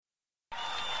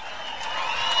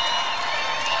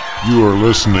You are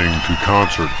listening to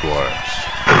Concert Blast.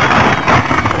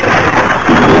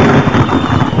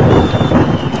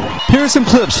 Here are some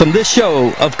clips from this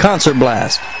show of Concert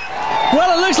Blast.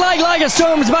 Well, it looks like a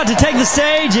storm is about to take the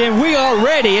stage, and we are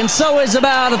ready, and so is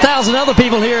about 1,000 other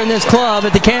people here in this club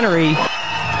at the Cannery.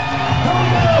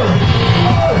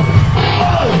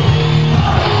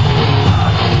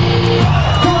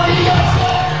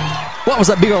 What was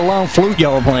that big old long flute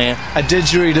y'all were playing? A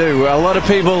didgeridoo. A lot of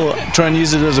people try and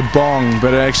use it as a bong,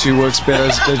 but it actually works better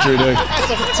as a didgeridoo.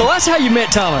 So that's how you met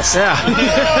Thomas? Yeah.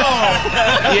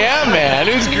 Yeah, man.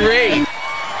 It was great. Okay,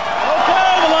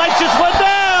 the lights just went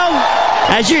down.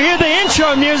 As you hear the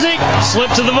intro music,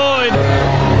 slip to the void.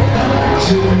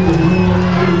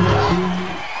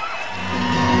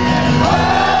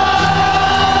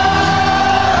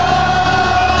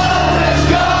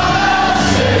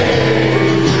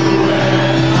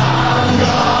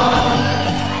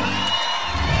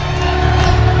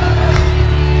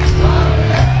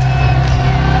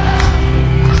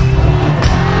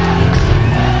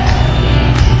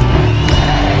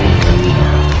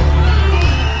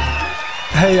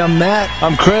 Hey, I'm Matt.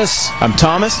 I'm Chris. I'm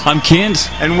Thomas. I'm Kent.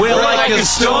 And we're like a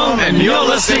storm, and you're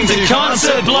listening to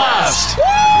Concert Blast.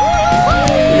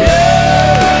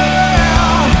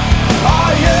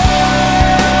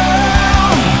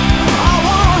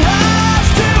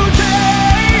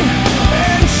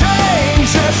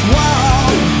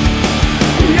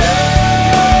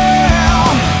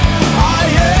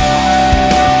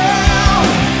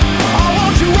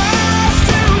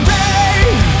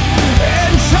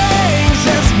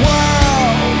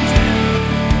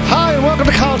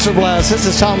 Concert Blast. This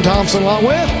is Tom Thompson along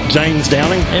with James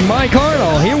Downing and Mike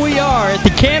Arnold. Here we are at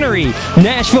the Cannery,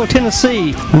 Nashville,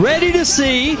 Tennessee, ready to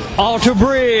see Alter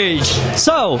Bridge.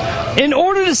 So, in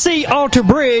order to see Alter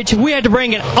Bridge, we had to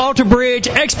bring an Alter Bridge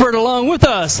expert along with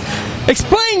us.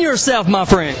 Explain yourself, my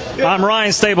friend. I'm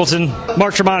Ryan Stapleton.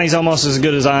 Mark Tremonti's almost as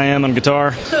good as I am on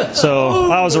guitar,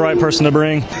 so I was the right person to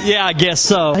bring. Yeah, I guess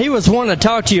so. He was wanting to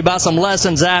talk to you about some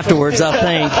lessons afterwards, I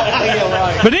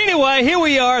think. But anyway, here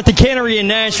we are at the Cannery in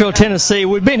Nashville, Tennessee.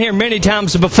 We've been here many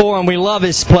times before, and we love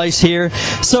this place here.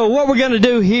 So what we're going to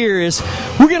do here is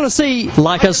we're going to see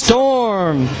Like a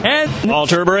Storm. And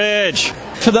Alter Bridge.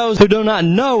 For those who do not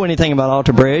know anything about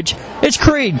Alter Bridge, it's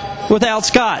Creed without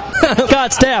Scott.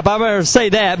 Scott Stapp, I better say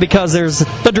that because there's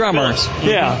the drummer.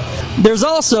 Yeah. There's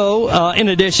also, in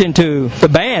addition to the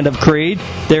band of Creed,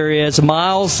 there is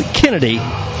Miles Kennedy.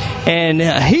 And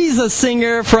he's a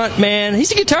singer, frontman.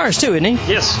 He's a guitarist too, isn't he?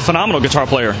 Yes, phenomenal guitar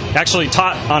player. Actually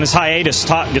taught on his hiatus,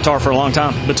 taught guitar for a long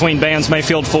time. Between bands,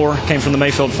 Mayfield 4, came from the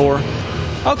Mayfield 4.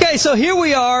 Okay, so here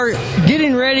we are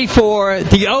getting ready for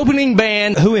the opening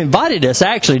band who invited us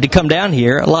actually to come down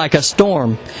here, Like a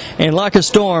Storm. And Like a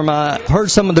Storm, I heard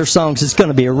some of their songs. It's going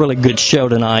to be a really good show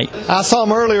tonight. I saw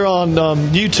them earlier on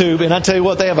YouTube, and I tell you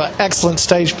what, they have an excellent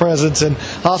stage presence. And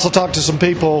I also talked to some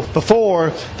people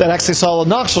before that actually saw the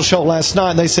Knoxville show last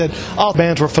night, and they said all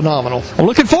bands were phenomenal. I'm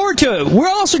looking forward to it. We're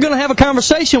also going to have a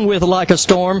conversation with Like a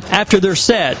Storm after their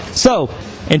set. So,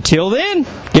 until then,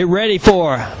 get ready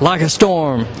for Like a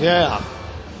Storm. Yeah.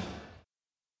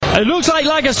 It looks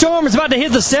like a Storm is about to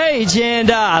hit the stage, and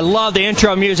I love the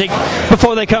intro music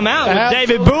before they come out with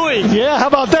David Bowie. Yeah, how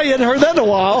about that? You hadn't heard that in a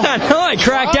while. I know it.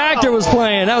 Cracked Actor was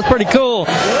playing. That was pretty cool.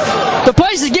 The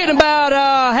place is getting about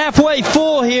halfway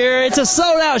full here. It's a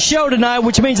sold-out show tonight,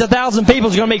 which means 1,000 people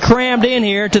is going to be crammed in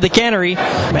here to the Cannery.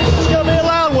 It's going to be a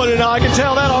loud one tonight. I can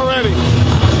tell that already.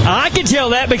 I can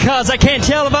tell that because I can't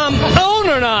tell if I'm on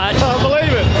or not. I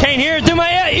believe it. Can't hear it through my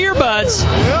earbuds.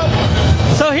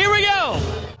 Yep. So here we go.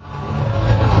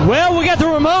 Well, we got the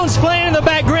Ramones playing in the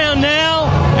background now,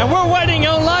 and we're waiting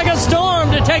on Like a Storm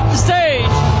to take the stage.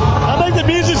 I think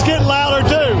the music's getting louder,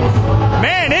 too.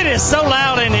 Man, it is so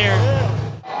loud in here.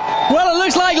 Well, it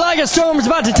looks like a Storm is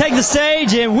about to take the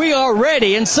stage, and we are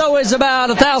ready, and so is about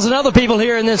 1,000 other people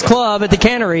here in this club at the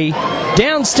Cannery.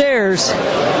 Downstairs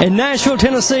in Nashville,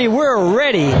 Tennessee, we're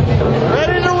ready.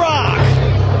 Ready to rock.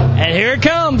 And here it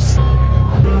comes.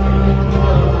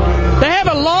 They have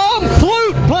a long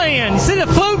flute playing. See the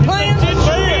flute playing?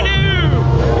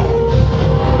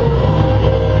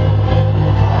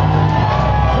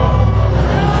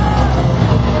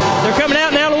 They're coming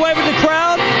out now to wave at the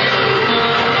crowd.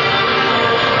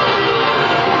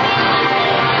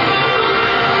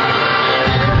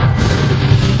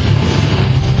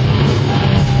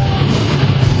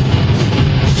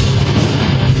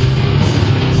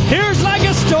 Here's Like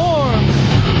a Storm.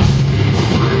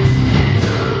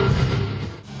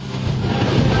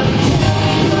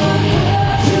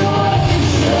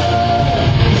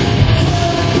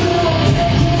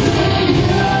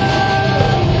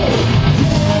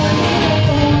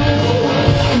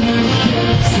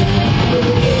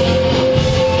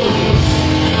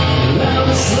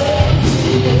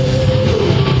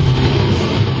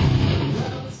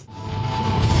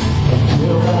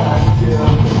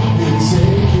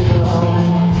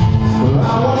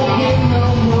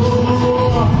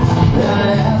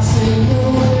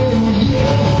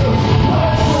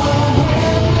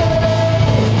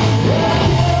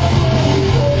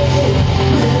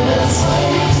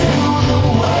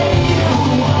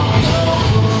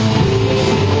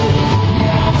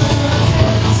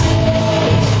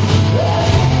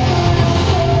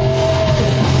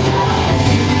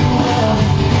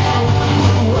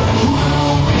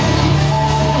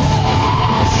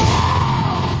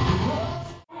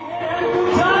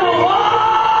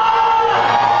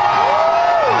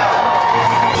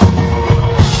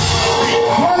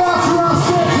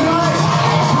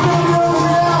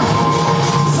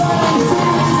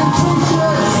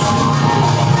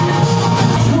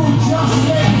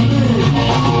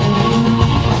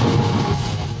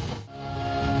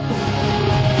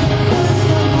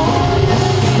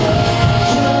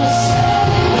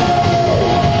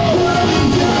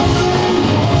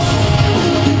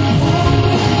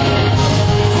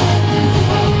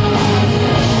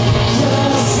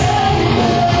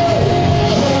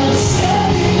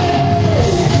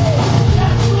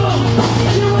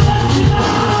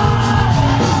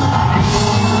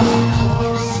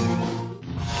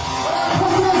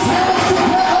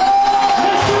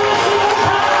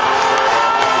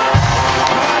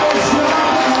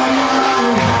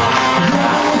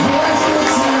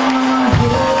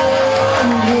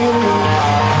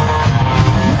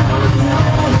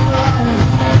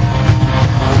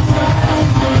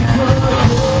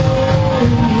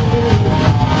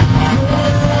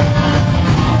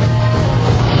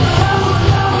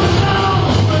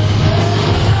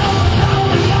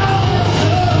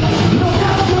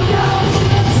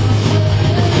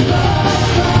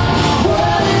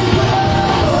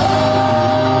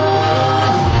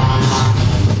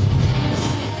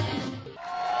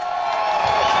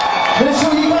 Make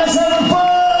sure you guys having fun!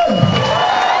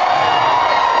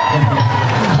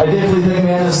 I definitely think,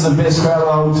 man, this is the best crowd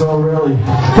I would tell, really.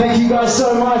 Thank you guys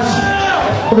so much.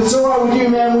 If it's alright with you,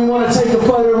 man, we want to take a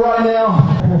photo right now.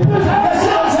 Let's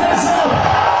go, Thompson!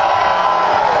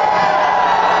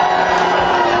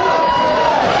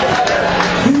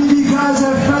 Any of you guys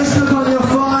have Facebook on your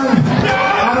phone?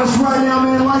 Add us right now,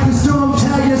 man. Like a storm,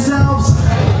 tag yourselves.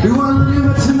 We want to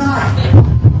remember tonight.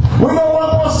 We got one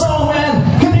more song, man.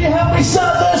 Can you help me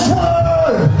start this one?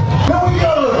 Here we go.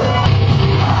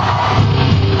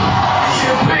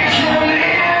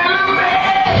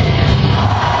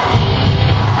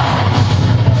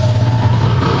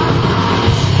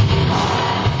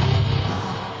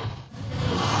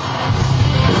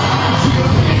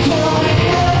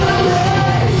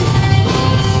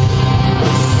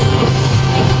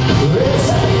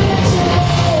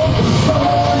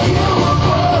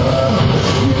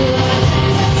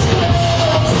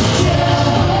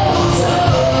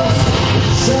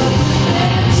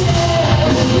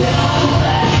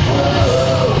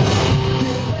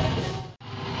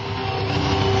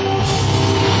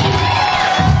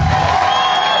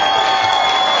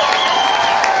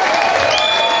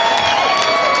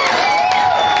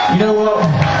 You know what?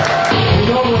 We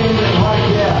normally end it like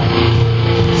that.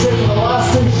 Except for the last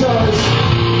two shows.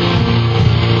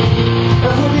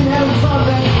 If we've been having fun,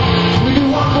 then we do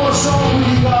one more song with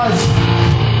you guys.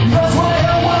 You guys want to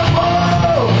hear one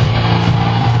more?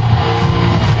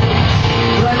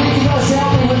 But I need you guys to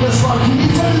help me with this one. Can you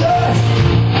do that?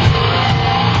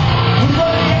 We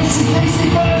got the AC/DC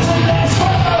fans in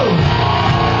Nashville.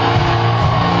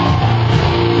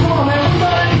 Come on, man. We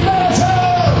got any fans here?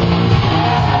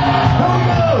 Here we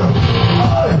go!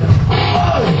 Oh!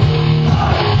 Oh!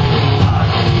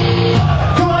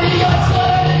 Come on, you guys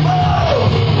got any more?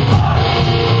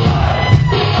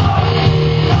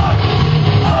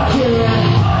 Okay, man.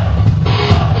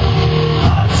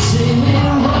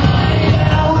 Singing right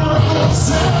out of the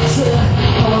sunset.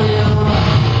 Oh,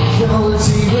 yeah.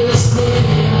 Quality was clear.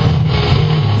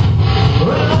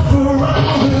 Right for right,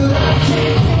 but I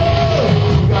can't get.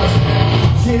 You guys,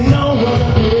 you know what I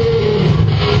mean.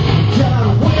 God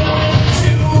willing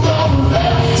to the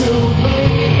left of me,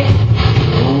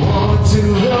 or to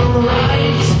the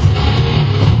right.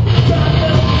 Got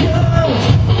no gun,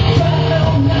 got no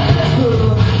knife,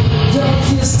 but don't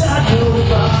you start no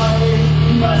fight.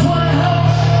 That's why I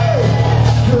hurry,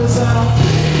 'cause I'm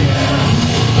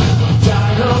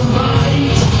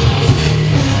dynamite.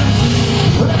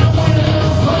 When I win a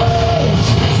fight,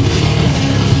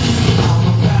 I'm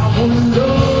about to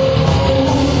know.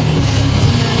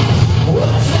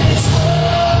 What's this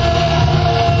world?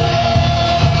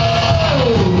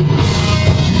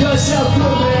 You guys sound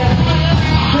good, man.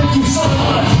 Thank you so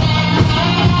much.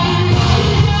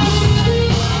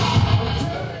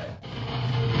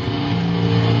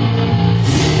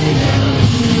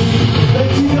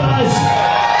 Thank you guys.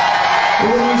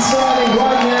 We're going to be signing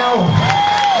right now.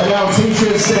 And our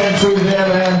t-shirts stand through there,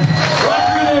 man. Right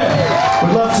through there.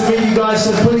 We'd love to meet you guys,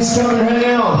 so please come and hang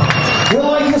out. We're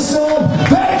like a storm.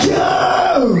 Thank you!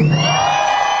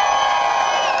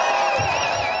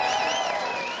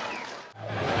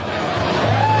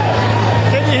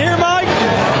 Can you hear, Mike?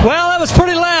 Well, that was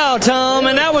pretty loud, Tom,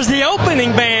 and that was the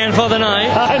opening band for the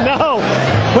night. I know.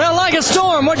 Well, like a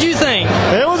storm, what'd you think?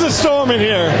 It was a storm in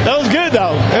here. That was good,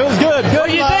 though. It was good. What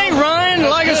do you think, Ryan?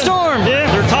 Like a storm? Yeah,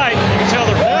 they're tight. You can tell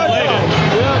they're related.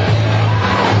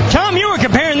 Tom, you were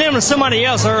comparing them to somebody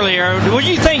else earlier. Would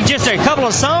you think just a couple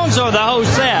of songs or the whole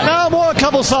set? No, more a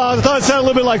couple songs. I thought it sounded a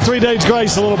little bit like 3 Days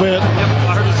Grace a little bit. Yep,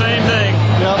 I heard the same thing.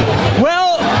 Yep.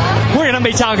 Well, we're going to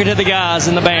be talking to the guys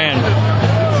in the band.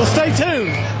 So stay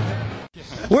tuned.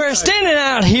 We're standing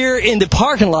out here in the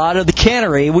parking lot of the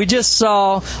Cannery. We just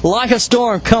saw Like a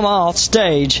Storm come off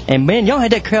stage, and man, y'all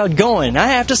had that crowd going, I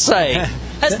have to say.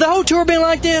 Has the whole tour been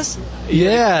like this?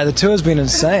 Yeah, the tour's been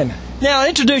insane. Now,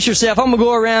 introduce yourself. I'm going to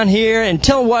go around here and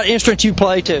tell them what instrument you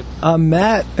play to. I'm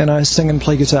Matt, and I sing and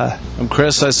play guitar. I'm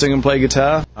Chris, I sing and play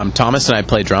guitar. I'm Thomas, and I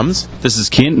play drums. This is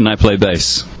Kent, and I play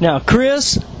bass. Now,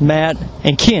 Chris, Matt,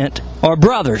 and Kent are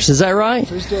brothers, is that right?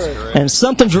 True story. And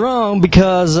something's wrong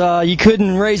because you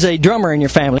couldn't raise a drummer in your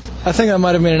family. I think I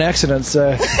might have been an accident,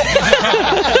 so...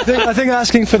 I think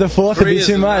asking for the fourth would be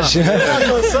too much. You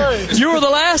were the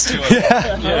last?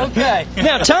 Yeah. Okay.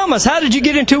 Now, Thomas, how did you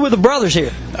get into it with the brothers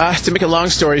here? To make a long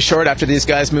story short, after these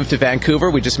guys moved to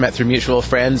Vancouver, we just met through mutual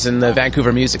friends in the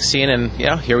Vancouver music scene, and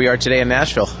here we are today in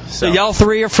Nashville. So y'all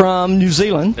three are from New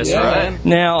Zealand. That's right.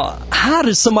 Now, how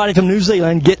does somebody from New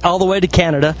Zealand get all the way to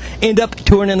Canada, end up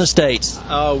touring in the States?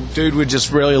 Oh, dude, we're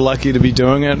just really lucky to be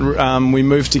doing it. We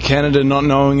moved to Canada not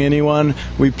knowing anyone.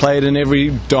 We played in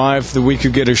every dive that we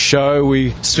could get a show.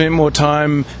 We spent more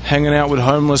time hanging out with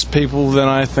homeless people than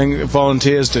I think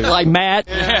volunteers do. Like Matt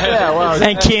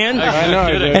and Ken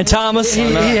and Thomas. He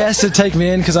has to take me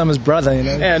in because I'm his brother, you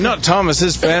know. Yeah, not Thomas.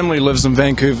 His family lives in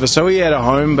Vancouver, so he had a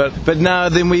home. But no,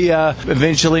 then we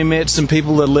eventually met some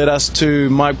people that led us to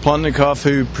Mike Plotnikoff,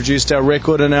 who produced our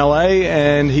record in LA,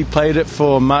 and he played it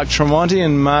for Mark Tremonti,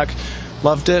 and Mark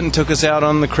loved it and took us out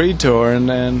on the Creed tour,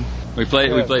 and we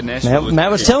played Nashville.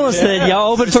 Matt was telling us that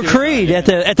y'all opened for Creed at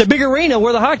the big arena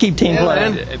where the hockey team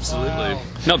played. Yeah, absolutely.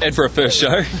 Not bad for a first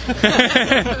show.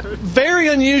 Very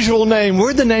unusual name.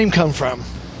 Where'd the name come from?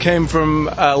 Came from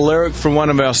a lyric from one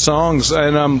of our songs,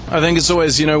 and I think it's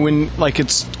always, when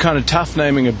it's kind of tough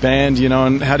naming a band,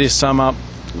 and how do you sum up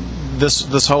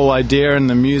this whole idea and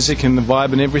the music and the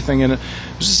vibe and everything, and it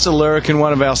was just a lyric in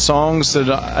one of our songs that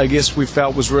I guess we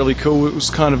felt was really cool. It was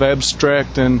kind of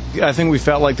abstract, and I think we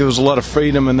felt like there was a lot of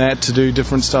freedom in that to do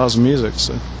different styles of music.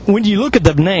 So when you look at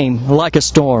the name Like a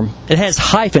Storm, it has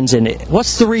hyphens in it.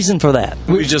 What's the reason for that?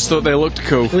 We just thought they looked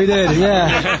cool. We did,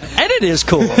 yeah. And it is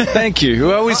cool. Thank you.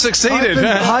 Well, we succeeded.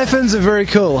 Hyphens are very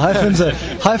cool. Hyphens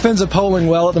are polling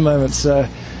well at the moment. So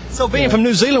being from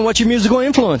New Zealand, what's your musical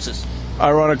influences?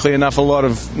 Ironically enough, a lot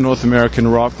of North American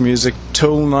rock music.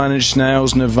 Tool, Nine Inch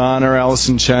Nails, Nirvana, Alice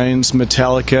in Chains,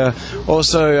 Metallica.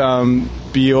 Also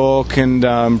Bjork and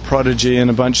Prodigy and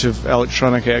a bunch of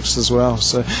electronic acts as well.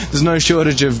 So there's no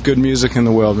shortage of good music in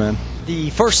the world, man.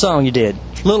 The first song you did,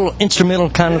 little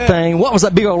instrumental kind of thing. What was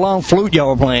that big old long flute y'all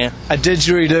were playing? A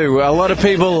didgeridoo. A lot of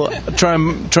people try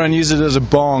and use it as a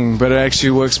bong, but it actually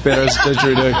works better as a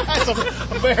didgeridoo.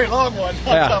 It's a very long one on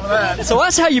top of that. So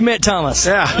that's how you met Thomas.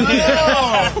 Yeah.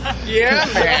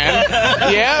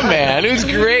 Yeah, man. It was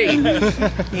great.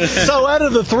 So out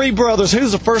of the three brothers,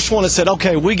 who's the first one that said,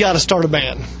 okay, we got to start a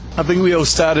band? I think we all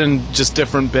started in just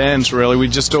different bands, really. We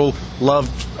just all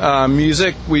loved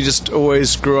music. We just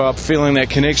always grew up feeling that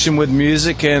connection with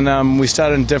music, and we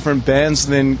started in different bands.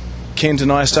 And then Kent and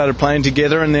I started playing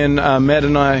together, and then Matt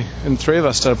and I and three of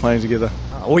us started playing together.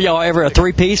 Were y'all ever a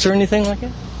three-piece or anything like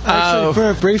that? Actually, for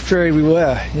a brief period, we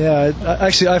were. Yeah,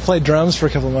 I played drums for a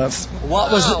couple of months.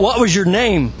 What was your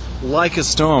name? Like a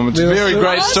Storm. It's a very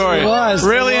great story.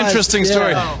 Really interesting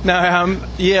story. Now,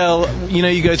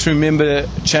 you go through member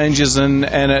changes, and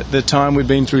at the time we'd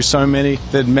been through so many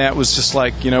that Matt was just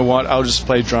like, you know what, I'll just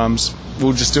play drums.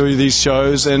 We'll just do these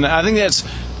shows, and I think that's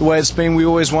the way it's been. We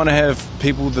always want to have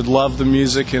people that love the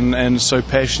music and so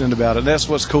passionate about it. That's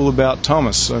what's cool about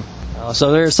Thomas.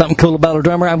 So there's something cool about a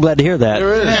drummer. I'm glad to hear that.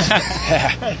 There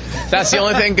is. That's the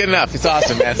only thing good enough. It's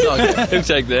awesome, man. It's all good. He'll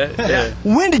take that. Yeah.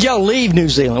 When did y'all leave New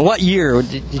Zealand? What year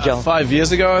did y'all? 5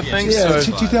 years ago, I think. Yeah,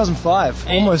 so. 2005.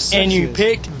 Almost 6 And you years.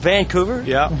 picked Vancouver.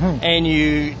 Yeah. And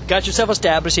you got yourself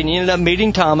established, and you ended up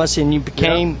meeting Thomas, and you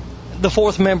became the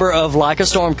fourth member of Like a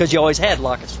Storm, because you always had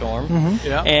Like a Storm.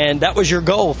 Yeah. And that was your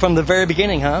goal from the very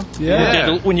beginning, huh?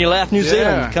 Yeah. When you left New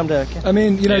Zealand to come to... I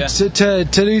mean, to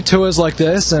do tours like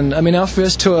this, and I mean, our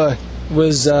first tour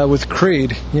was with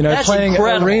Creed, That's playing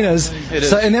incredible. arenas. It is.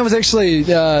 So, and that was actually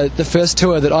the first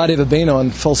tour that I'd ever been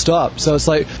on, full stop. So it's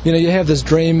like, you have this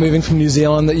dream moving from New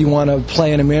Zealand that you want to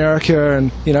play in America,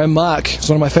 and, Mark is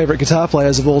one of my favorite guitar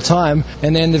players of all time.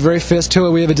 And then the very first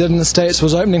tour we ever did in the States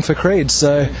was opening for Creed.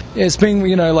 So it's been,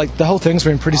 the whole thing's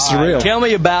been pretty surreal. Tell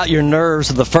me about your nerves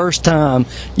the first time.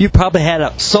 You probably had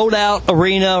a sold-out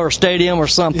arena or stadium or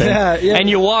something. Yeah. And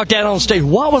you walked out on stage.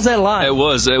 What was that like? It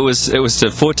was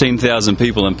to 14,000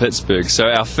 people in Pittsburgh, so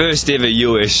our first ever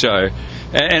US show.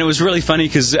 And it was really funny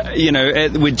because,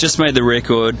 we'd just made the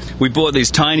record. We bought these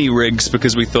tiny rigs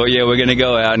because we thought, we're going to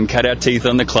go out and cut our teeth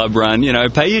on the club run,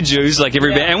 pay your dues like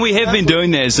every band. And we have been doing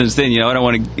that since then. I don't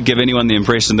want to give anyone the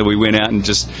impression that we went out and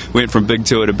just went from big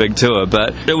tour to big tour.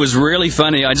 But it was really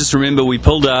funny. I just remember we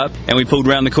pulled up and we pulled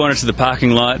around the corner to the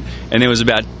parking lot, and there was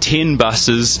about 10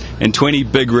 buses and 20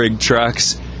 big rig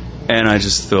trucks. And I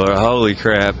just thought, holy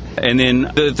crap. And then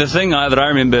the thing that I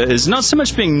remember is not so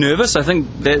much being nervous. I think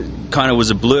that kind of was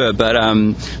a blur, but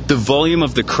the volume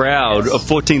of the crowd of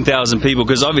 14,000 people,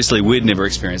 because obviously we'd never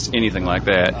experienced anything like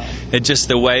that. It just,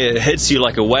 the way it hits you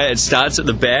like a wave. It starts at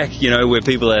the back, where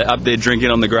people are up there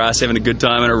drinking on the grass, having a good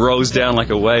time, and it rolls down like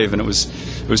a wave, and it was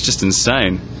just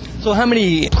insane. So how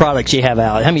many products you have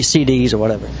out? How many CDs or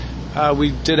whatever?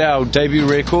 We did our debut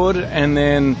record, and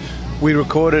then we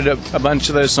recorded a bunch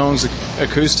of those songs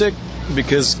acoustic,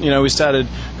 because, you know, we started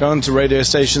going to radio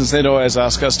stations. They'd always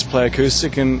ask us to play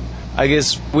acoustic, and I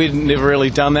guess we'd never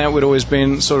really done that. We'd always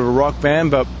been sort of a rock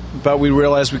band, but we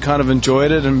realized we kind of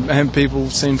enjoyed it, and people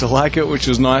seemed to like it, which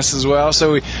was nice as well.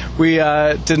 So we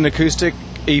did an acoustic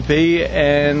EP,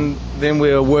 and then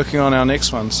we were working on our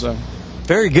next one. So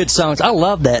very good songs. I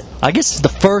love that. I guess it's the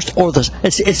first or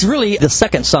it's really the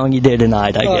second song you did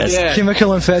tonight, I guess. Yeah.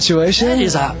 Chemical Infatuation. That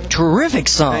is a terrific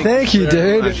song. Thank you,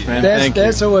 dude. Much, man.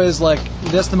 That's always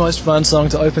that's the most fun song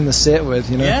to open the set with,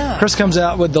 you know. Yeah. Chris comes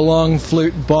out with the long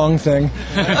flute bong thing,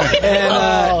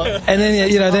 and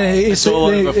then then he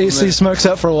smokes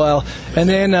up for a while, and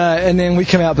then we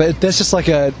come out, but that's just like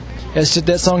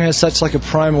that song has such like a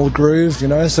primal groove, you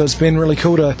know, so it's been really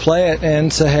cool to play it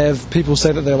and to have people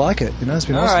say that they like it, you know. It's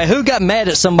been awesome. All right, who got mad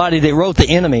at somebody that wrote The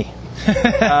Enemy? Me.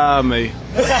 I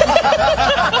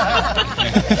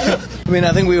mean,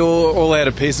 I think we all had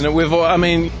a piece in it.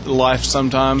 Life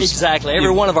sometimes. Exactly,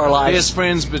 every one of our lives. Best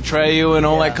friends betray you and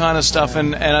all that kind of stuff,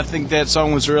 and I think that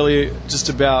song was really just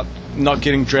about not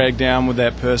getting dragged down with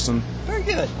that person. Very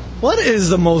good. What is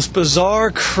the most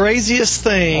bizarre, craziest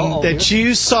thing that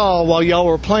you saw while y'all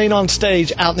were playing on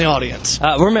stage out in the audience?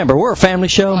 Remember, we're a family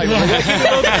show.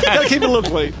 Gotta keep it a little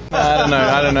clean.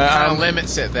 I don't know. Kind of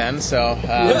limits it then, so...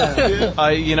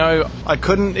 I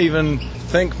couldn't even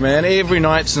think, man. Every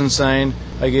night's insane,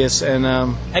 I guess. And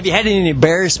have you had any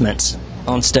embarrassments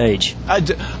on stage? I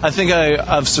think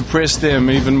I've suppressed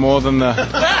them even more than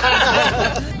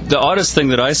the... The oddest thing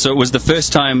that I saw was the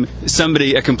first time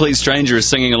a complete stranger, is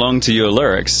singing along to your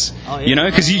lyrics. Oh, yeah. You know,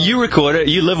 because you record it,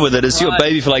 you live with it, it's your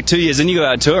baby for like 2 years, and you go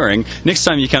out touring. Next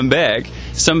time you come back,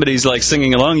 somebody's like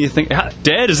singing along, you think,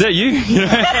 Dad, is that you?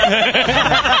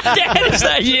 Dad, is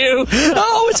that you?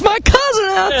 Oh, it's my cousin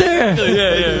out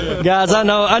there. Yeah. Guys, I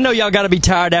know y'all got to be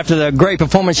tired after the great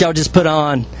performance y'all just put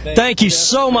on. Thank you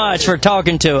so much for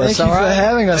talking to us. Thank you for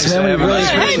having us, man. We really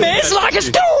appreciate it. Hey, man, it's like a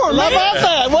storm. How about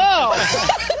that? Wow.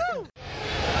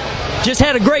 Just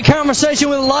had a great conversation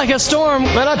with Like a Storm.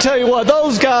 Man, I tell you what,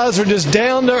 those guys are just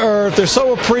down to earth. They're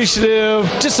so appreciative.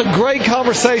 Just a great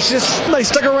conversation. They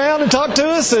stuck around and talked to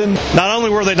us, and not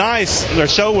only were they nice, their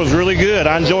show was really good.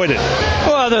 I enjoyed it.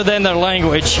 Well, other than their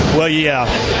language. Well, yeah.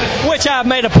 Which I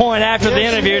made a point after the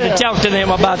interview to talk to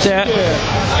them about that.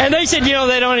 And they said,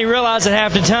 they don't even realize it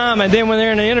half the time, and then when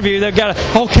they're in the interview, they've got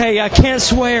to, okay, I can't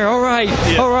swear. All right.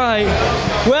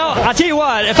 Well, I tell you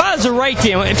what, if I was to rate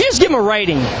them, if you just give them a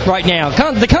rating right now,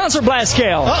 the Concert Blast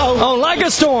scale on Like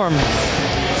a Storm.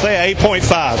 Say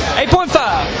 8.5. 8.5.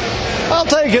 I'll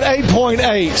take it 8.8.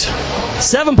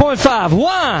 7.5.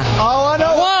 Why? Oh, I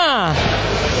know. Why?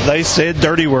 They said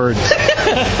dirty word.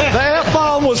 The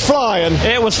F-bomb was flying.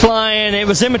 It was flying. It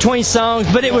was in between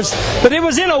songs, but it was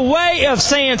in a way of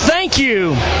saying thank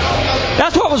you.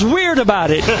 That's what was weird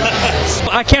about it.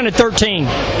 I counted 13.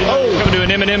 Coming to an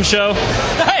Eminem show?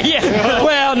 Yeah.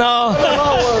 Well, no.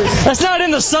 That's not in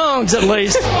the songs, at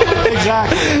least.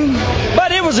 Exactly.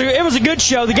 But it was a good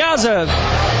show. The guys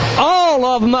all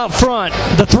of them up front.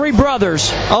 The three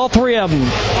brothers, all three of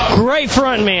them. Great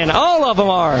front men. All of them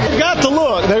are. They've got the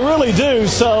look. They really do.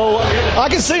 So I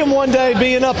can see them one day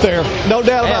being up there. No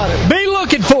doubt about it. Be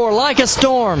looking for Like a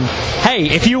Storm. Hey,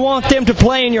 if you want them to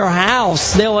play in your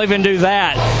house, they'll even do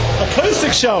that.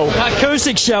 Acoustic show.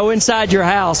 Acoustic show inside your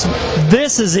house.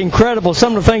 This is incredible.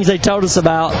 Some of the things they told us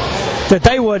about. That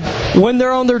they would, when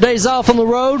they're on their days off on the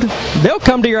road, they'll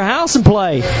come to your house and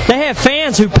play. They have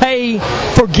fans who pay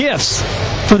for gifts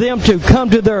for them to come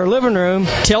to their living room,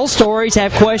 tell stories,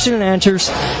 have question and answers,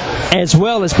 as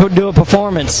well as do a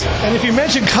performance. And if you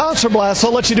mention Concert Blast,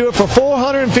 they'll let you do it for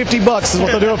 $450 is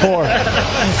what they'll do it for.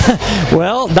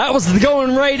 Well, that was the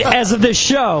going rate as of this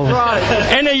show. Right.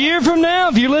 And a year from now,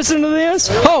 if you listen to this,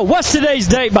 what's today's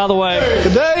date, by the way?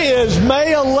 Today is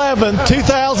May 11th,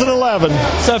 2011.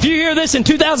 So if you hear this in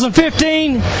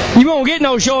 2015, you won't get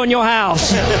no show in your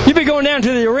house. You'll be going down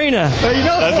to the arena. Now, you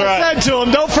know what I said to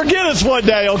them, don't forget us one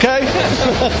day, okay?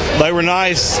 They were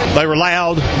nice, they were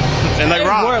loud, and they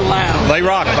rocked. Were loud. They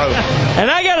rocked, though. And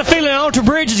I got a feeling Alter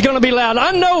Bridge is going to be loud.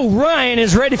 I know Ryan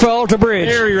is ready for Alter Bridge.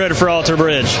 Very ready for Alter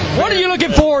Bridge. What are you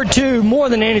looking forward to more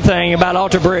than anything about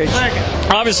Alter Bridge?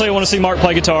 Obviously, I want to see Mark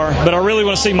play guitar, but I really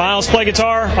want to see Miles play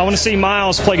guitar. I want to see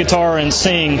Miles play guitar and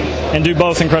sing and do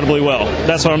both incredibly well.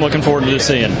 That's what I'm looking forward to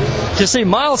seeing. To see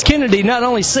Miles Kennedy not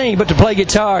only sing, but to play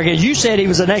guitar, because you said he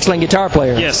was an excellent guitar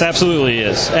player. Yes, absolutely he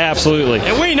is. Absolutely.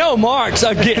 And we know Mark's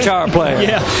a guitar player.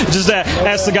 Yeah, just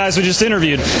ask the guys we just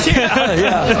interviewed.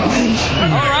 Yeah.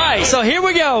 All right, so here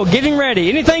we go, getting ready.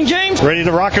 Anything, James? Ready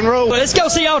to rock and roll. Well, let's go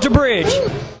see Alter Bridge.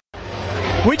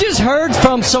 We just heard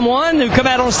from someone who come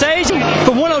out on stage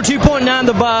from 102.9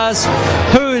 The Buzz,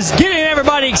 who's getting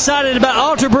everybody excited about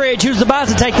Alter Bridge, who's about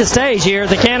to take the stage here at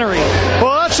the Cannery.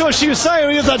 Well, that's what she was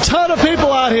saying. There's a ton of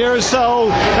people out here, so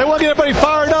they want to get everybody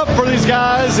fired up for these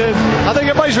guys, and I think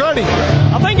everybody's ready.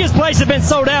 I think this place has been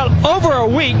sold out over a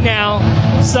week now,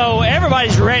 so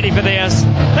everybody's ready for this.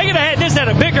 They could have had this at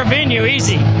a bigger venue,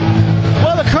 easy.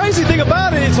 Well, the crazy thing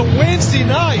about it, it's a Wednesday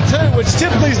night, too, which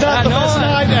typically is not the best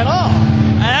night at all.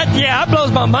 That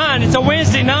blows my mind. It's a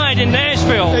Wednesday night in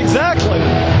Nashville. Exactly.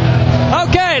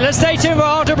 Okay, let's stay tuned for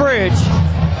Alter Bridge. Okay,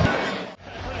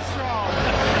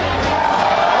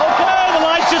 the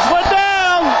lights just went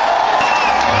down.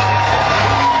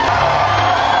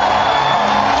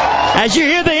 As you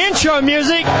hear the intro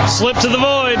music, Slip to the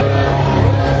void.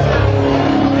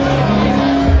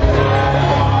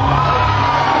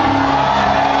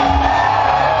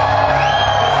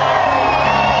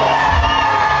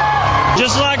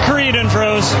 Just like Creed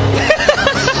intros.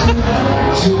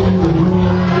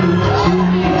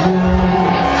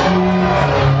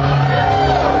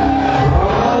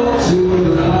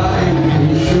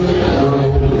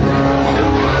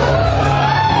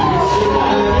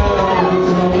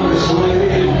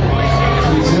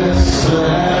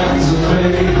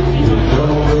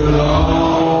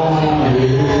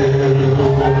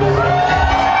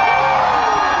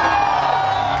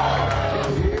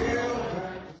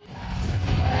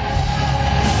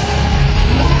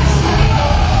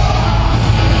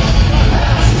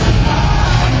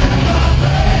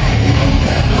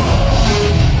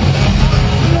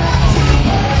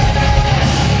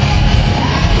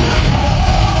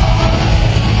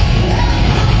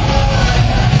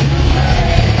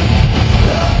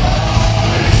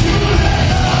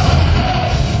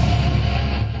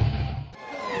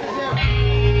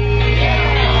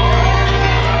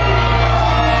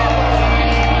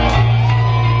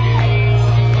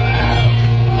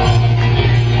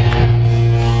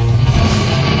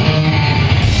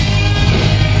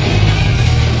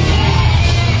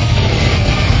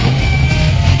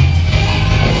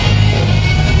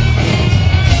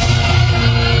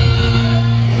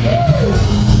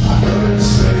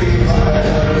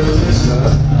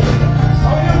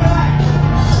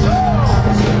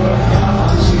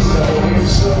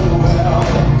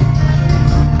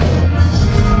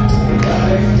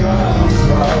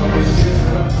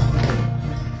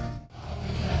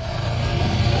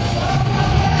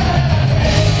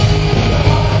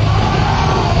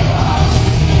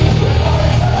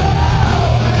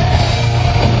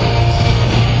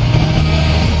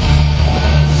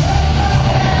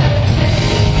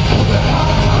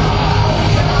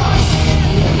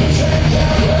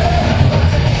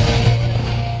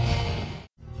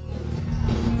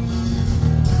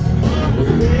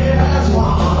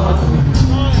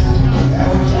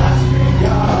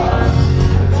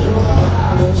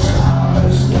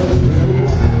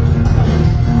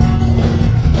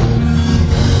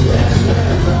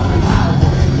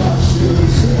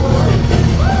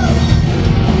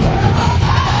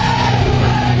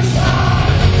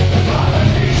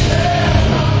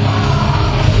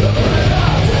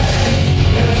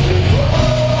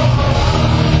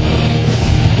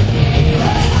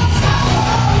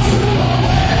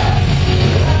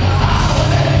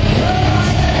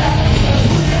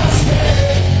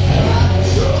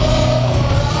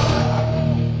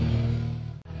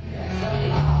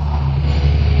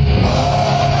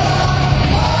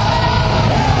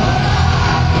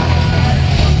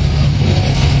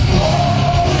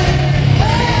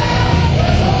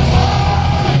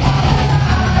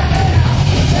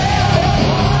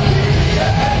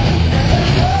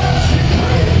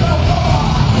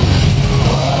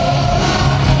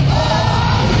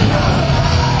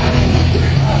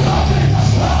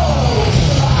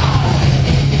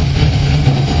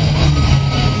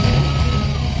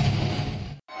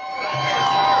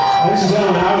 Ladies and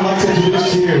gentlemen, I would like to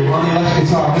introduce to you on the electric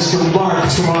guitar, Mr. Mark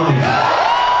Tremonti.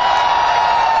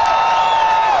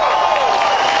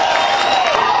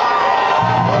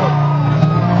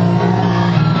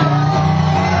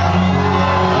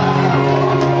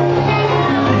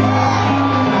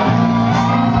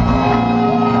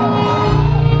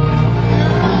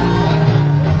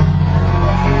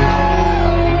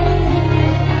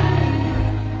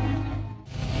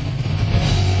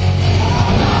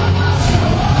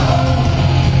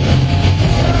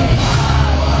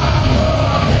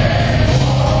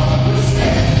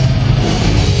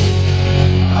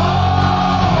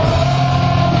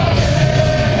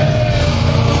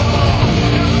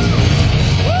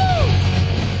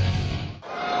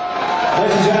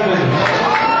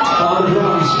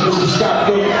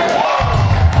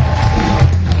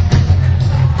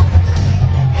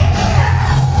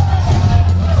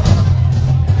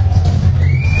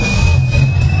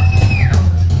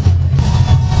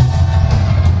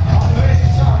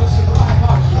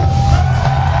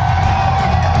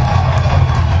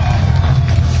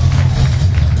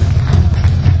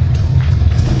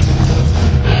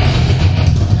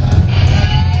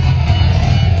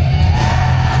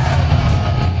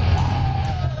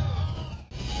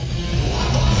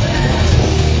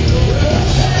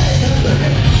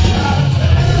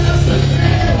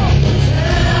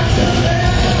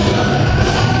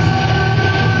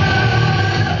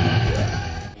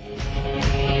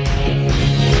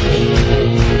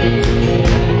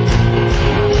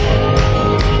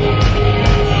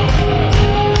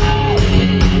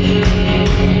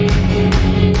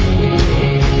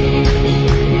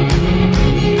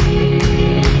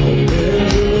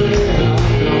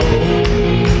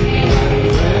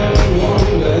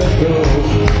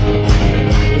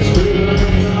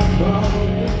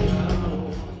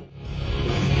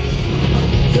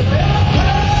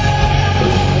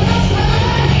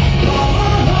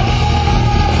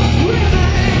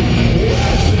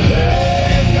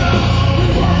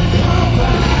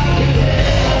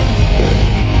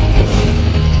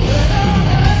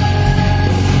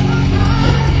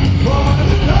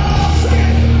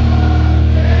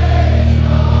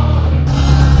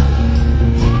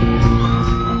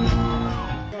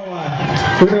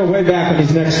 We're going to go way back on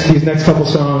these next couple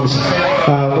songs.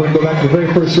 We're going to go back to the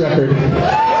very first record. This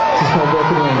is called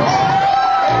Broken Wings.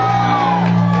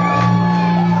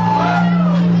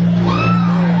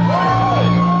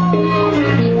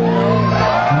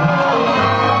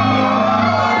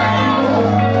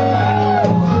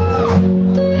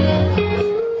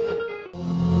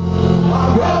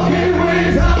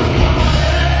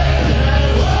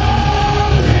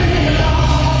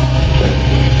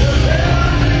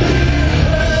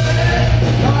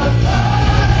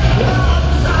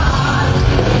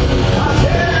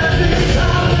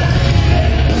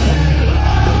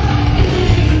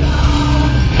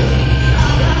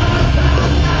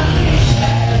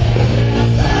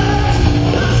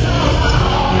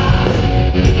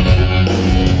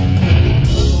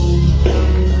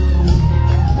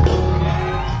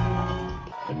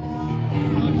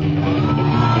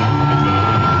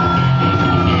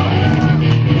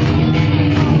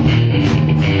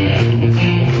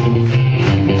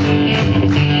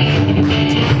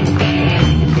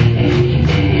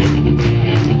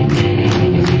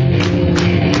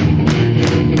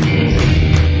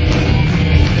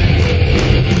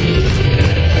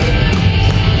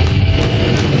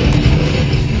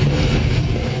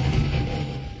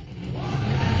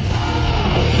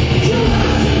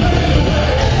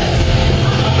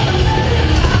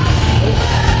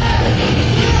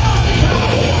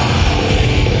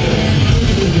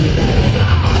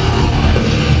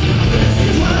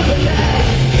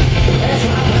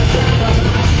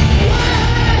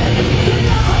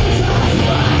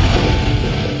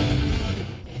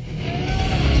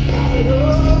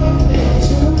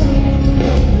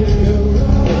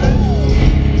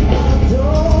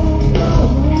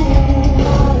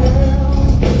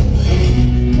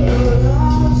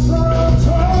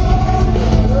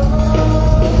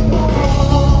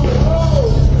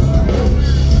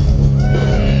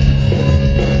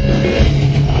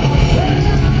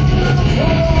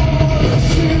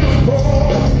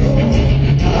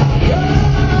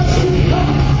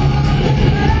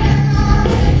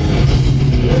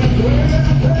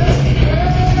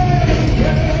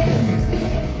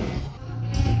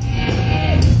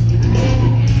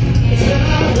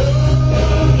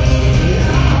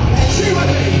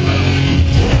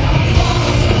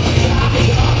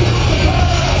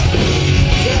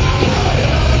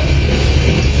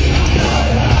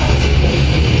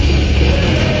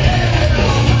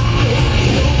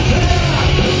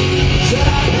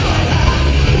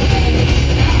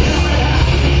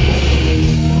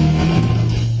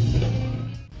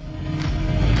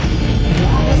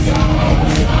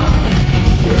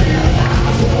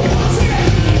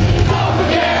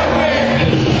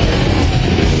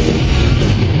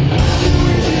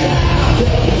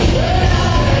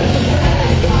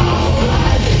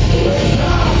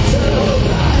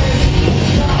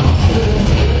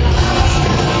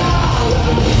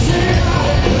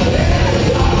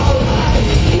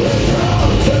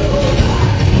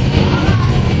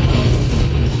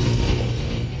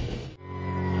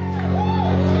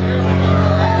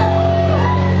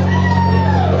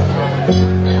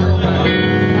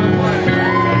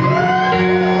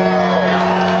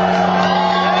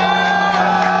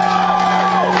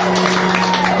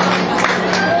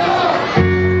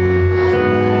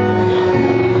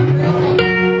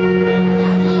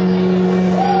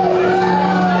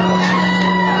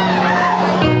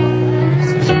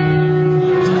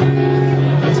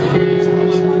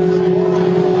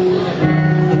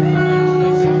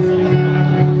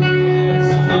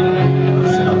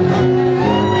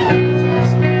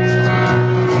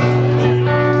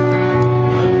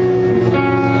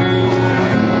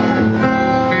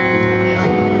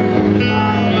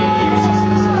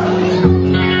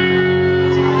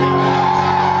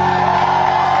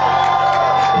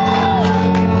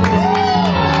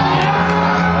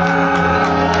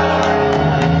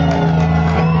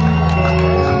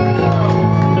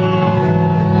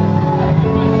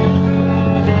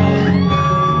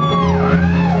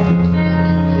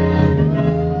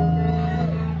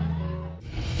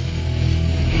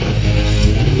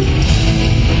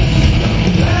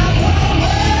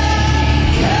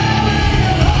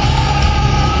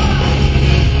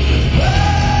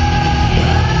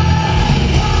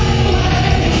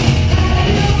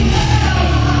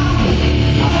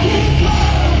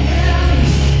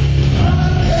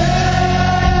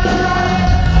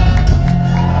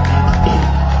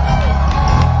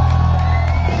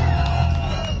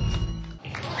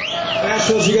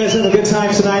 Nashville, you guys have a good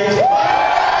time tonight?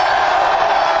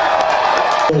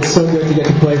 It's so good to get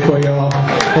to play for y'all.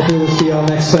 Hopefully we'll see y'all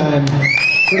next time.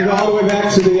 We're going to go all the way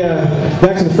back to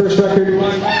the first record,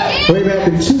 way back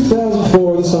in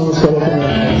 2004.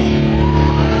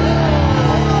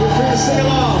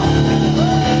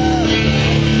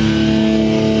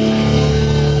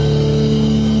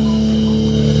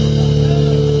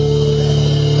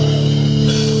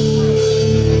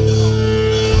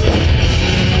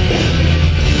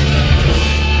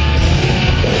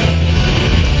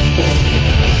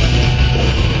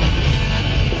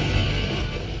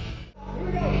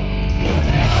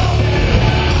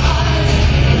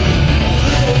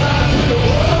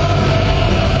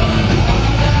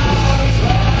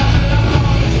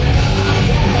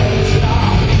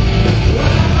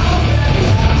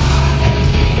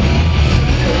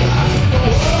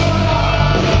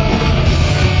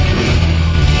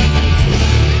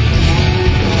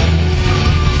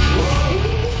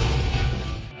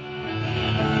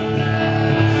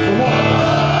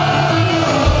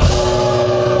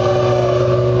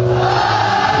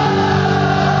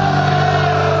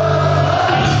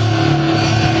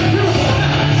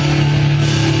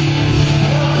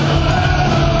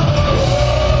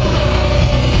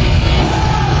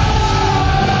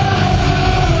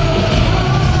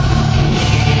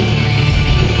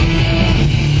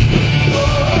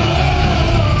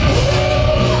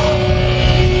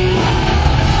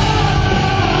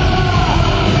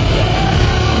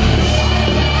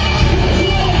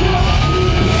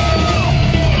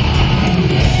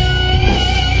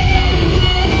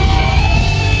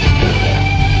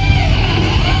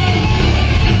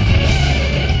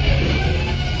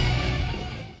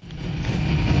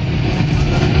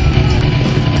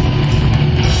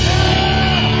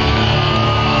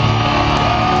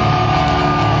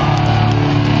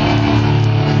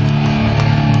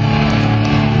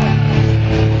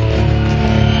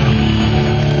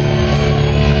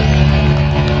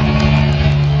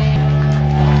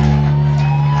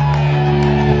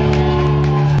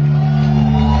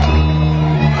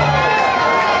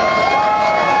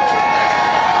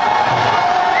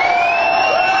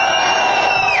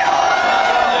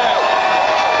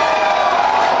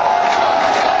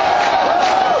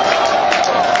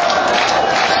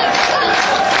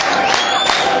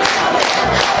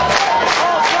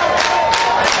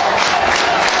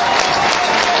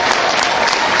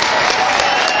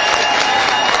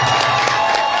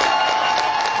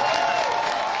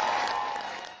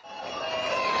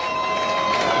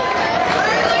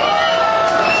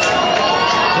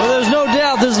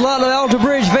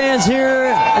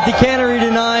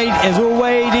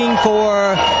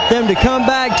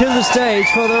 the stage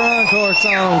for their encore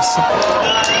songs.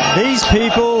 These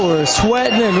people were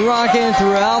sweating and rocking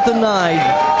throughout the night.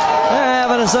 They're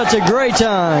having such a great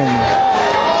time.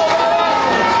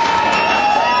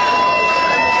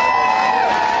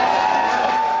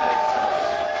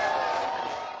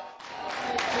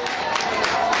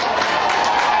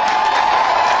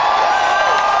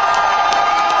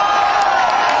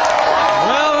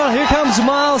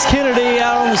 Miles Kennedy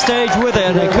out on the stage with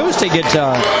an acoustic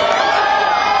guitar.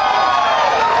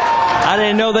 I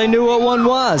didn't know they knew what one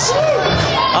was.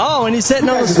 Oh, and he's sitting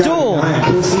on a stool.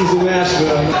 This is in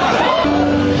Nashville.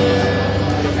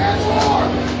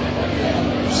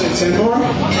 Say 10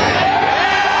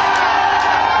 more?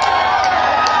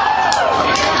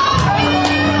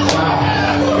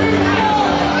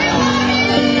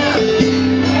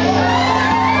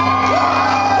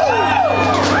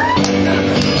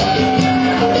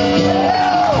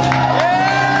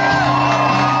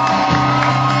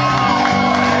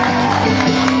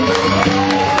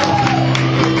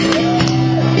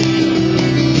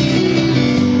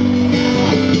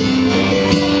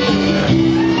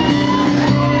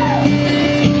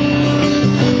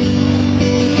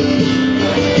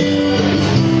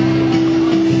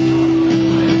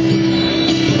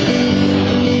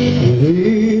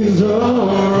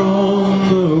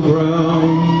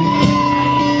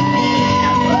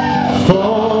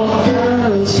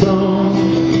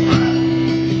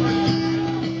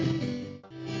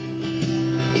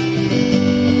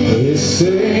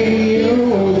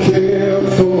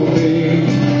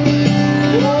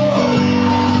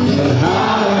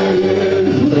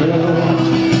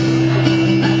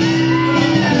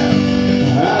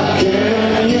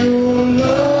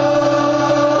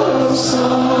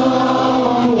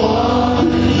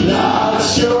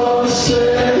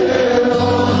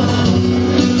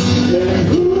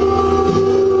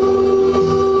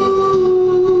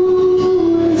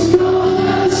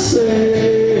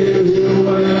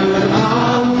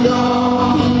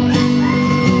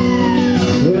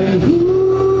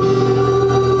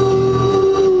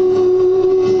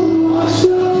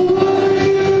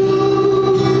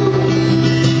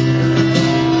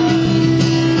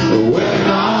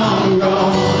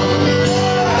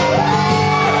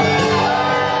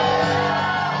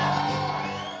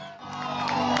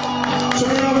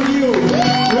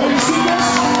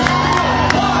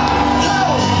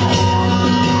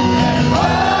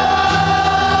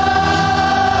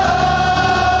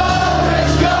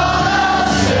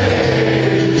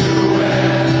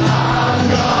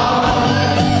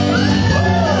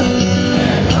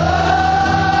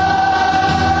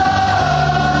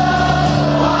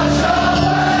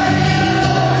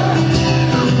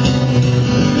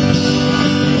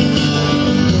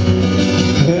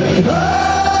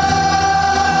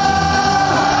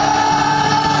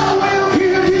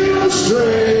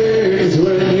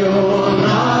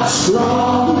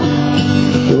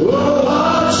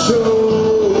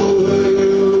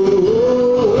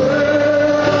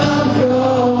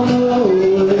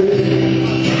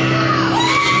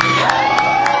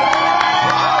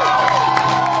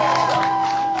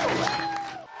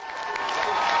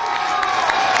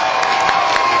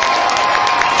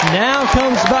 Now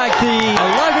comes back the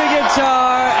electric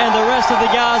guitar and the rest of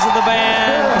the guys of the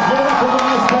band.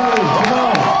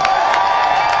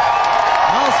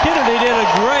 Miles Kennedy did a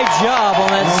great job on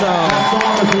that song. That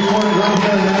song was recorded right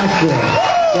here in Nashville.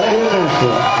 Right here in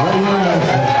Nashville. Right here in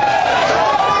Nashville.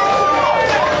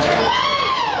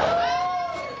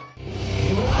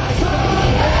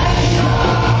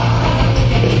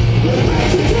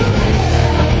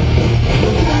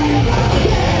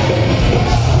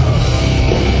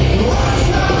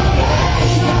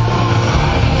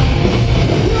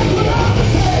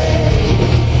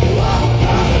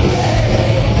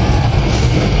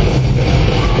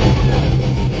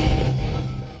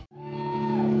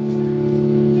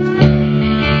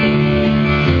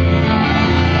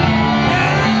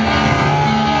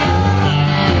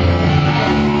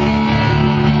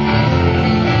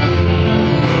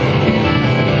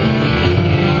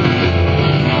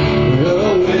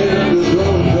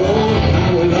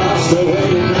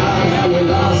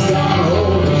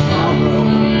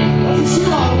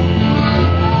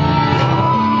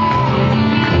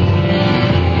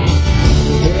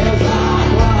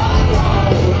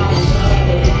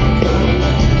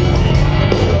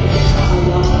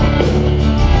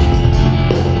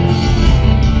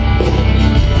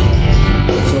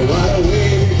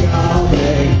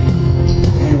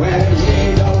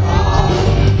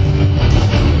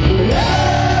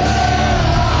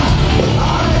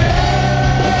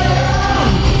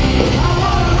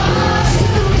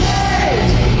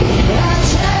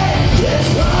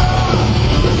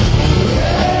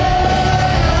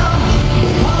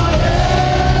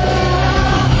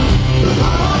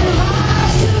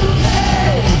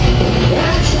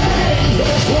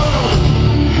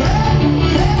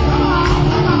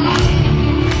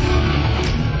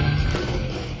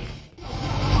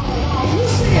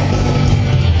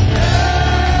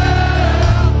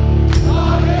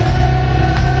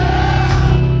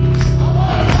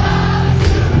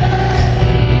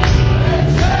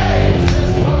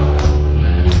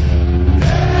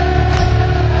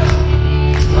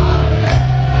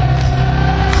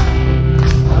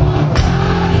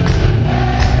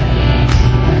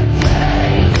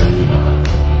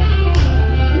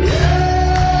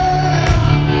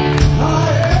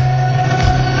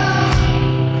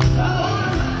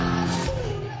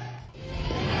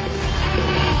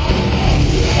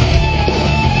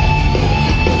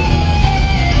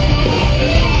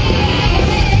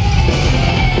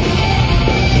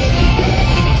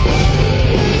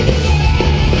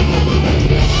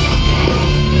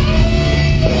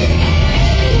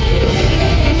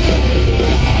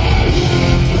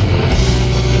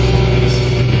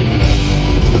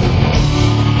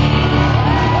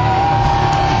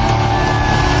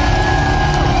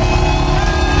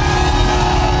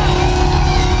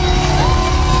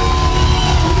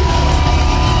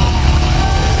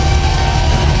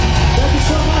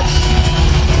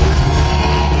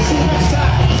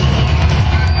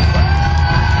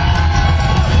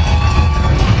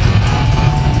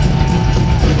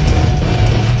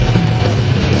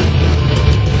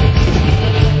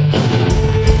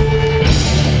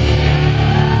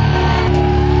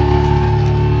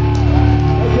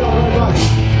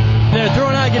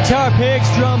 guitar picks,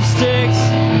 drumsticks,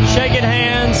 shaking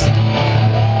hands,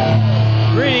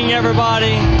 greeting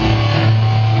everybody. And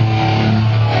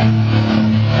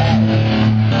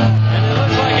it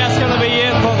looks like that's going to be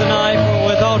it for the night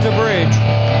with Alter Bridge.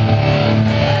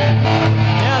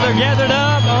 Now they're gathered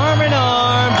up, arm in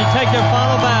arm, to take their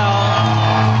final bow.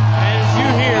 And as you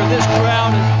hear, this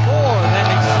crowd is more than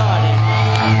exciting.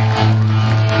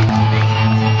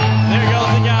 There goes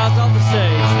the guys on the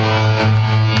stage.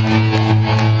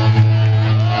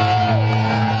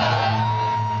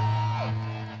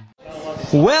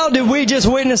 Well, did we just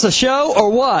witness a show or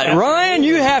what? Ryan,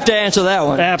 you have to answer that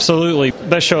one. Absolutely.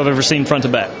 Best show I've ever seen front to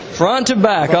back. Front to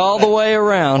back, all the way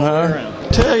around, huh?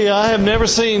 Tell you, I have never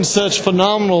seen such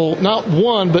phenomenal, not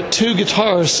one, but two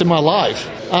guitarists in my life.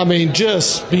 I mean,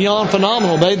 just beyond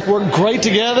phenomenal. They work great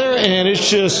together, and it's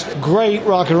just great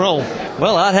rock and roll.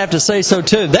 Well, I'd have to say so,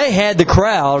 too. They had the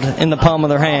crowd in the palm of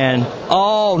their hand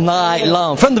all night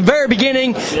long. From the very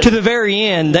beginning to the very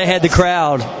end, they had the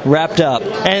crowd wrapped up.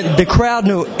 And the crowd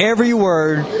knew every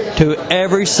word to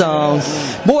every song.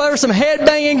 Boy, there was some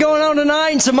headbanging going on tonight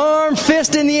and some arm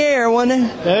fist in the air, wasn't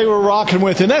it? They were rocking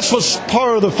with it. And that's what's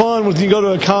part of the fun when you go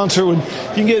to a concert, when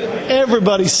you can get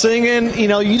everybody singing. You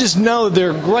know, you just know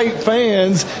they're great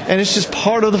fans, and it's just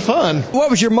part of the fun. What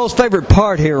was your most favorite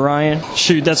part here, Ryan?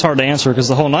 Shoot, that's hard to answer because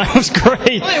the whole night was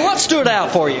great. Hey, what stood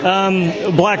out for you?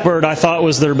 Blackbird, I thought,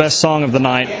 was their best song of the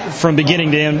night from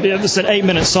beginning to end. It was an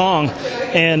 8-minute song,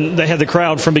 and they had the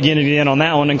crowd from beginning to end on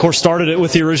that one. And, of course, started it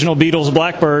with the original Beatles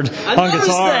Blackbird on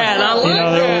guitar. That. I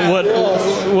love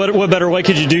that. What better way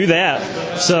could you do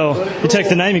that? So you take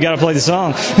the name, you got to play the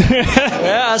song. Yeah,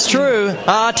 that's true.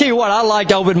 I tell you what, I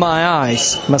liked "Open My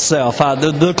Eyes" myself.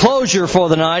 The closure for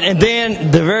the night, and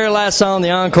then the very last song,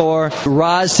 the encore,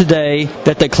 "Rise Today,"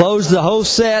 that they closed the whole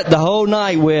set, the whole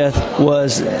night with,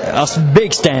 was a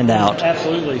big standout.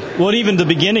 Absolutely. Well, even the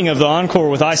beginning of the encore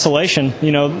with "Isolation,"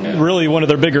 you know, really one of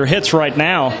their bigger hits right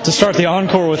now. To start the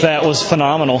encore with that was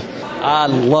phenomenal. I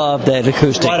love that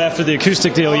acoustic. Right after the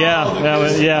acoustic deal, yeah.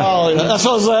 Oh, that's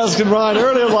what I was asking Ryan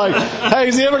earlier. Like, hey,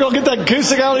 is he ever going to get that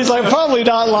acoustic out? He's like, probably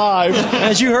not live.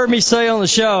 As you heard me say on the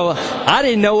show, I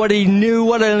didn't know what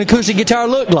an acoustic guitar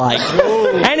looked like.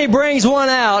 Ooh. And he brings one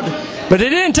out, but it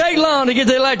didn't take long to get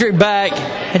the electric back.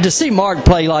 And to see Mark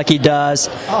play like he does,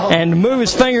 and move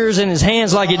his fingers and his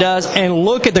hands like he does, and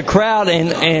look at the crowd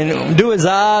and do his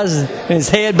eyes and his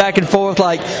head back and forth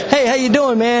like, hey, how you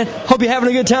doing, man? Hope you're having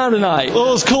a good time tonight.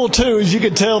 Well, what's cool, too, is you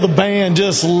could tell the band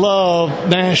just loved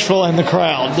Nashville and the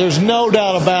crowd. There's no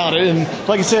doubt about it. And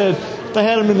like I said, they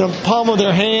had them in the palm of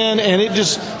their hand, and it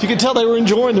just, you could tell they were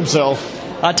enjoying themselves.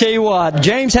 I tell you what,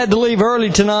 James had to leave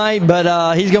early tonight,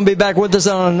 but he's going to be back with us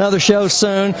on another show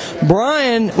soon.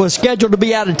 Brian was scheduled to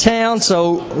be out of town,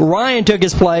 so Ryan took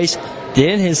his place.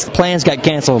 Then his plans got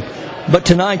canceled. But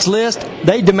tonight's list,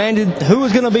 they demanded who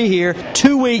was going to be here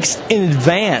 2 weeks in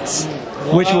advance.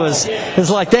 Which was,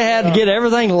 it's like they had to get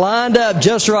everything lined up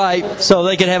just right so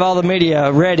they could have all the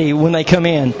media ready when they come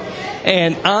in.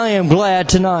 And I am glad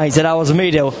tonight that I was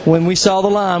media when we saw the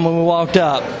line when we walked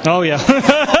up. Oh, yeah.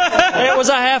 It was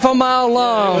a half a mile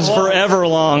long. It was forever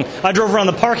long. I drove around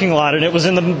the parking lot, and it was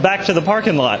in the back to the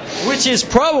parking lot. Which is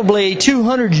probably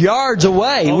 200 yards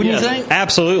away, wouldn't you think?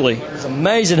 Absolutely. It's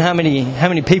amazing how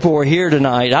many people were here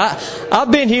tonight. I've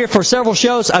been here for several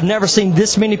shows. I've never seen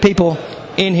this many people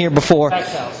in here before,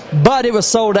 but it was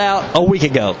sold out a week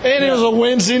ago. And it was a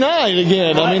Wednesday night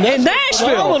again. I mean, in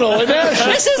Nashville.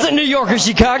 This isn't New York or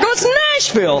Chicago, it's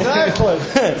Nashville.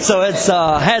 Exactly. So it's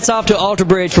hats off to Alter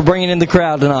Bridge for bringing in the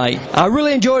crowd tonight. I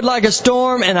really enjoyed Like a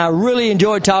Storm, and I really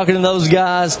enjoyed talking to those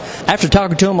guys. After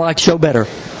talking to them, I like the show better.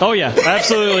 Oh, yeah,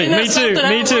 absolutely. Me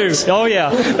too. Oh,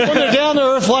 yeah. When they're down to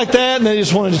earth like that, and they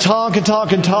just wanted to talk and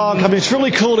talk and talk, I mean, it's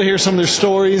really cool to hear some of their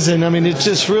stories, and I mean, it's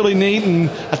just really neat. And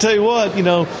I tell you what, you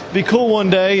know, it'd be cool one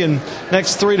day, and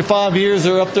next 3 to 5 years,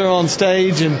 they're up there on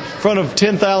stage in front of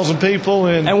 10,000 people.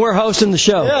 And we're hosting the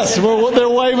show. Yes, they're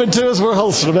waving to us, we're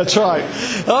hosting them, that's right.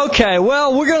 Okay,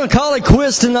 well, we're going to call it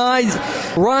quits tonight.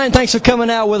 Ryan, thanks for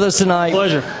coming out with us tonight.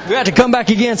 Pleasure. We have to come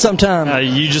back again sometime.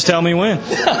 You just tell me when.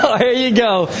 Here you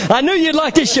go. I knew you'd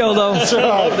like this show, though. That's right.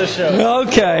 I love this show.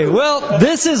 Okay, well,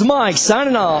 this is Mike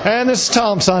signing off. And this is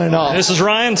Tom signing off. This is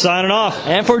Ryan signing off.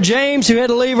 And for James, who had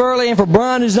to leave early, and for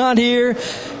Brian, who's not here,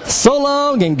 so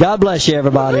long, and God bless you,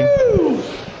 everybody. Woo!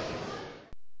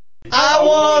 I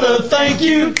want to thank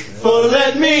you for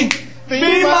letting me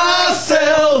be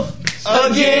myself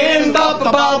again.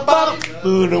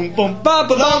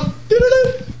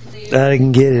 I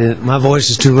didn't get it. My voice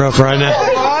is too rough right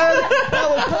now.